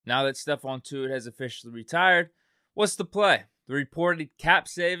Now that Stephon Tuitt has officially retired, what's the play? The reported cap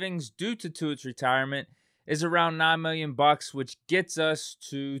savings due to Tuitt's retirement is around $9 million, which gets us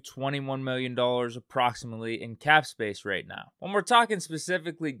to $21 million approximately in cap space right now. When we're talking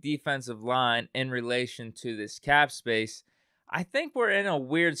specifically defensive line in relation to this cap space, I think we're in a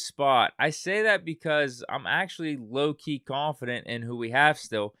weird spot. I say that because I'm actually low-key confident in who we have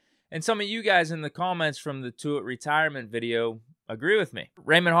still, and some of you guys in the comments from the Tuitt retirement video agree with me.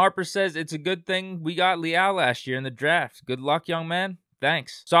 Raymond Harper says it's a good thing we got Leal last year in the draft. Good luck, young man.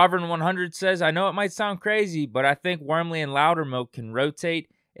 Thanks. Sovereign 100 says, I know it might sound crazy, but I think Wormley and Loudermilk can rotate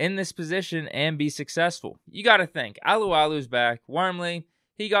in this position and be successful. You got to think, Alualu's back. Wormley,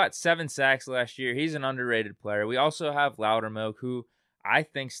 he got 7 sacks last year. He's an underrated player. We also have Loudermilk, who I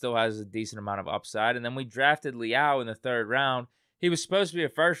think still has a decent amount of upside. And then we drafted Leal in the 3rd round. He was supposed to be a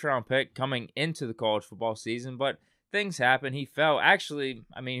 1st-round pick coming into the college football season, but things happen. He fell. Actually,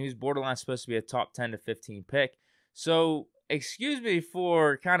 I mean, he was borderline supposed to be a top 10 to 15 pick. So excuse me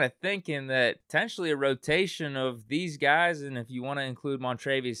for kind of thinking that potentially a rotation of these guys, and if you want to include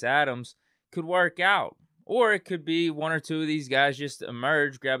Montravius Adams, could work out. Or it could be one or two of these guys just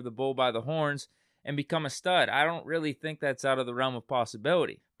emerge, grab the bull by the horns, and become a stud. I don't really think that's out of the realm of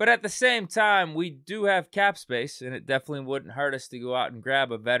possibility. But at the same time, we do have cap space, and it definitely wouldn't hurt us to go out and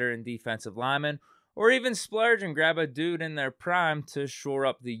grab a veteran defensive lineman, or even splurge and grab a dude in their prime to shore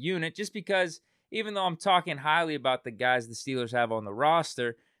up the unit, just because even though I'm talking highly about the guys the Steelers have on the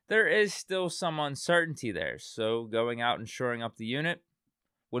roster, there is still some uncertainty there. So going out and shoring up the unit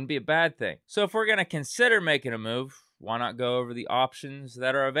wouldn't be a bad thing. So if we're going to consider making a move, why not go over the options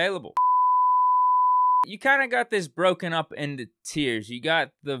that are available? You kind of got this broken up into tiers. You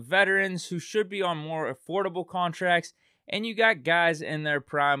got the veterans who should be on more affordable contracts, and you got guys in their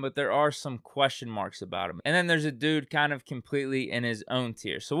prime, but there are some question marks about them. And then there's a dude kind of completely in his own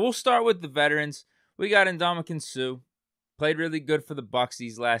tier. So we'll start with the veterans. We got Ndamukong Suh. Played really good for the Bucs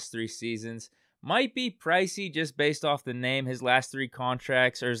these last 3 seasons. Might be pricey just based off the name. His last 3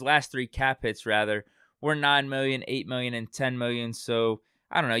 contracts, or his last 3 cap hits rather, were $9 million, $8 million, and $10 million. So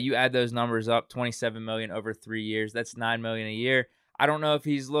I don't know, you add those numbers up, $27 million over 3 years. That's $9 million a year. I don't know if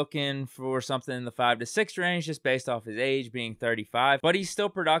he's looking for something in the 5 to 6 range just based off his age being 35, but he's still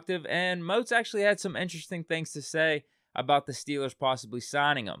productive, and Moats actually had some interesting things to say about the Steelers possibly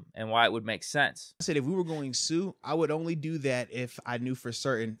signing him and why it would make sense. I said if we were going Suh, I would only do that if I knew for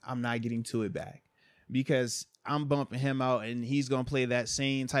certain I'm not getting Tuitt back, because I'm bumping him out and he's going to play that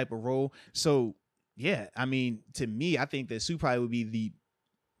same type of role. So, yeah, I mean, to me, I think that Suh probably would be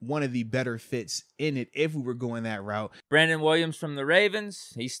one of the better fits in it if we were going that route. Brandon Williams from the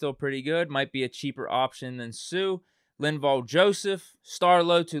Ravens, he's still pretty good. Might be a cheaper option than Suh. Linval Joseph,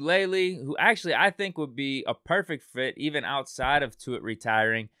 Starlo Tulele, who actually I think would be a perfect fit even outside of Tuitt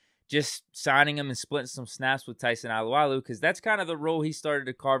retiring. Just signing him and splitting some snaps with Tyson Alualu, because that's kind of the role he started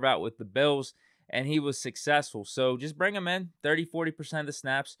to carve out with the Bills, and he was successful. So just bring him in, 30-40% of the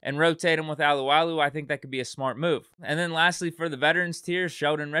snaps, and rotate him with Alualu. I think that could be a smart move. And then lastly, for the veterans tier,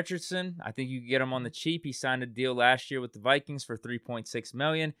 Sheldon Richardson. I think you can get him on the cheap. He signed a deal last year with the Vikings for $3.6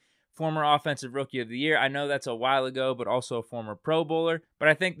 million. Former Offensive Rookie of the Year. I know that's a while ago, but also a former Pro Bowler. But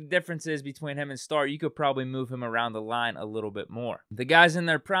I think the difference is between him and Star, you could probably move him around the line a little bit more. The guy's in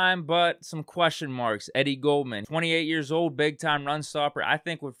their prime, but some question marks. Eddie Goldman, 28 years old, big-time run stopper. I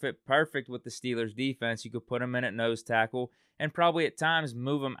think would fit perfect with the Steelers defense. You could put him in at nose tackle and probably at times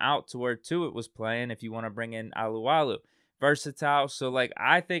move him out to where Tuitt was playing if you want to bring in Alualu. Versatile, so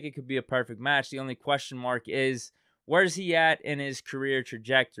I think it could be a perfect match. The only question mark is, where's he at in his career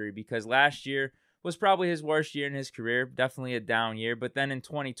trajectory? Because last year was probably his worst year in his career, definitely a down year. But then in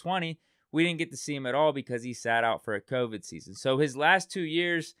 2020, we didn't get to see him at all because he sat out for a COVID season. So his last 2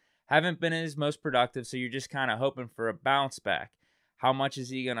 years haven't been his most productive, so you're just kind of hoping for a bounce back. How much is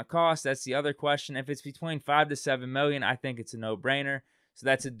he going to cost? That's the other question. If it's between $5 to $7 million, I think it's a no-brainer. So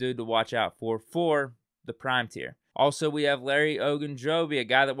that's a dude to watch out for the prime tier. Also, we have Larry Ogunjobi, a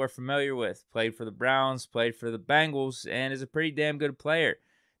guy that we're familiar with. Played for the Browns, played for the Bengals, and is a pretty damn good player.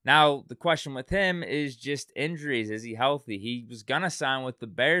 Now, the question with him is just injuries. Is he healthy? He was going to sign with the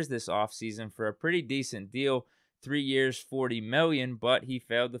Bears this offseason for a pretty decent deal, 3 years, $40 million, but he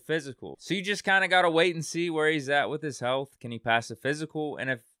failed the physical. So you just kind of got to wait and see where he's at with his health. Can he pass the physical? And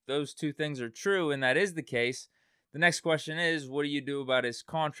if those two things are true, and that is the case, the next question is, what do you do about his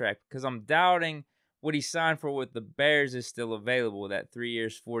contract? Because I'm doubting what he signed for with the Bears is still available, that 3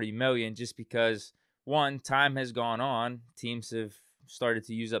 years, $40 million, just because, one, time has gone on. Teams have started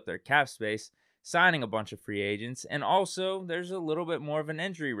to use up their cap space, signing a bunch of free agents, and also there's a little bit more of an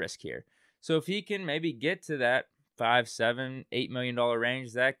injury risk here. So if he can maybe get to that $5, $7, $8 million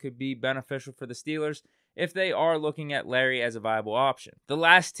range, that could be beneficial for the Steelers if they are looking at Larry as a viable option. The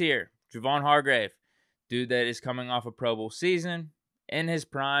last tier, Javon Hargrave, dude that is coming off a Pro Bowl season, in his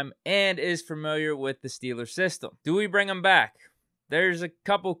prime, and is familiar with the Steelers system. Do we bring him back? There's a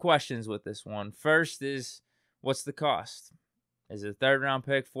couple questions with this one. First is, what's the cost? Is it a 3rd round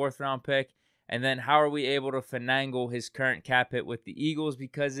pick, 4th round pick? And then how are we able to finagle his current cap hit with the Eagles,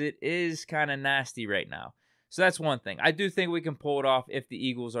 because it is kind of nasty right now. So that's one thing. I do think we can pull it off if the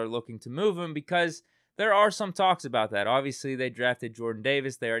Eagles are looking to move him, because there are some talks about that. Obviously, they drafted Jordan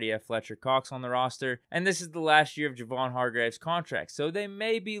Davis. They already have Fletcher Cox on the roster. And this is the last year of Javon Hargrave's contract. So they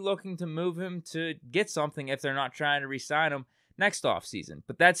may be looking to move him to get something if they're not trying to re-sign him next offseason.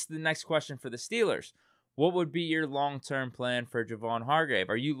 But that's the next question for the Steelers. What would be your long-term plan for Javon Hargrave?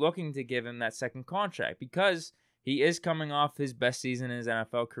 Are you looking to give him that second contract? Because he is coming off his best season in his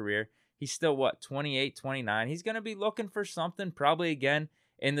NFL career. He's still, 28, 29. He's going to be looking for something probably again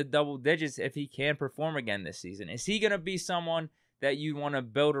in the double digits if he can perform again this season. Is he going to be someone that you want to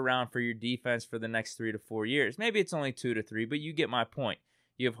build around for your defense for the next 3 to 4 years? Maybe it's only 2 to 3, but you get my point.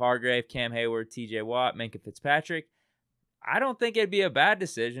 You have Hargrave, Cam Hayward, TJ Watt, Minkah Fitzpatrick. I don't think it'd be a bad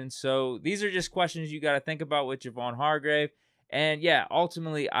decision. So these are just questions you got to think about with Javon Hargrave. And yeah,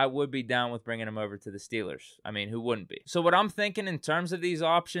 ultimately, I would be down with bringing him over to the Steelers. I mean, who wouldn't be? So what I'm thinking in terms of these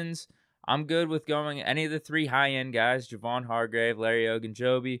options, I'm good with going any of the 3 high-end guys, Javon Hargrave, Larry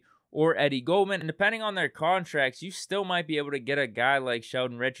Ogunjobi, or Eddie Goldman. And depending on their contracts, you still might be able to get a guy like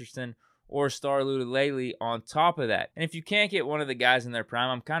Sheldon Richardson or Star Lutulele on top of that. And if you can't get one of the guys in their prime,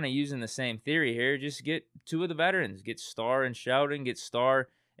 I'm kind of using the same theory here. Just get 2 of the veterans. Get Star and Sheldon, get Star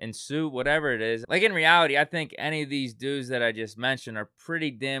and Suh, whatever it is. Like, in reality, I think any of these dudes that I just mentioned are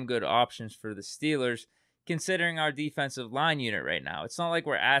pretty damn good options for the Steelers, considering our defensive line unit right now. It's not like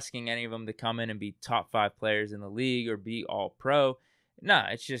we're asking any of them to come in and be top 5 players in the league or be all pro. No,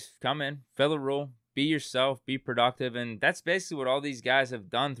 it's just come in, fill a role, be yourself, be productive, and that's basically what all these guys have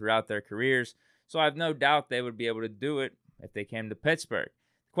done throughout their careers. So I have no doubt they would be able to do it if they came to Pittsburgh.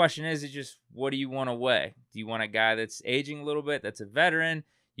 The question is just, what do you want to weigh? Do you want a guy that's aging a little bit, that's a veteran?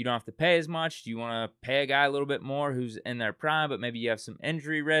 You don't have to pay as much. Do you want to pay a guy a little bit more who's in their prime, but maybe you have some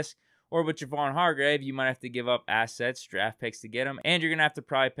injury risk? Or with Javon Hargrave, you might have to give up assets, draft picks to get him, and you're going to have to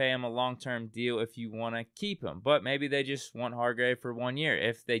probably pay him a long-term deal if you want to keep him. But maybe they just want Hargrave for 1 year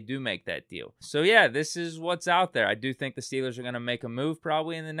if they do make that deal. So yeah, this is what's out there. I do think the Steelers are going to make a move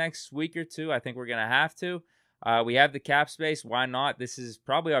probably in the next week or two. I think we're going to have to. We have the cap space. Why not? This is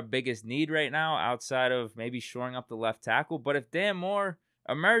probably our biggest need right now outside of maybe shoring up the left tackle. But if Dan Moore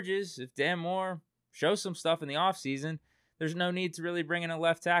emerges, if Dan Moore shows some stuff in the offseason, there's no need to really bring in a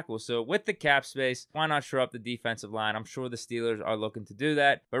left tackle. So with the cap space, why not shore up the defensive line? I'm sure the Steelers are looking to do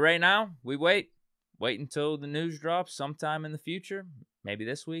that. But right now, we wait until the news drops sometime in the future. Maybe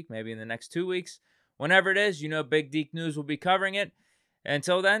this week, maybe in the next 2 weeks. Whenever it is, you know Big Deke News will be covering it.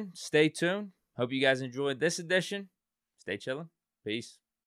 Until then, stay tuned. Hope you guys enjoyed this edition. Stay chilling. Peace.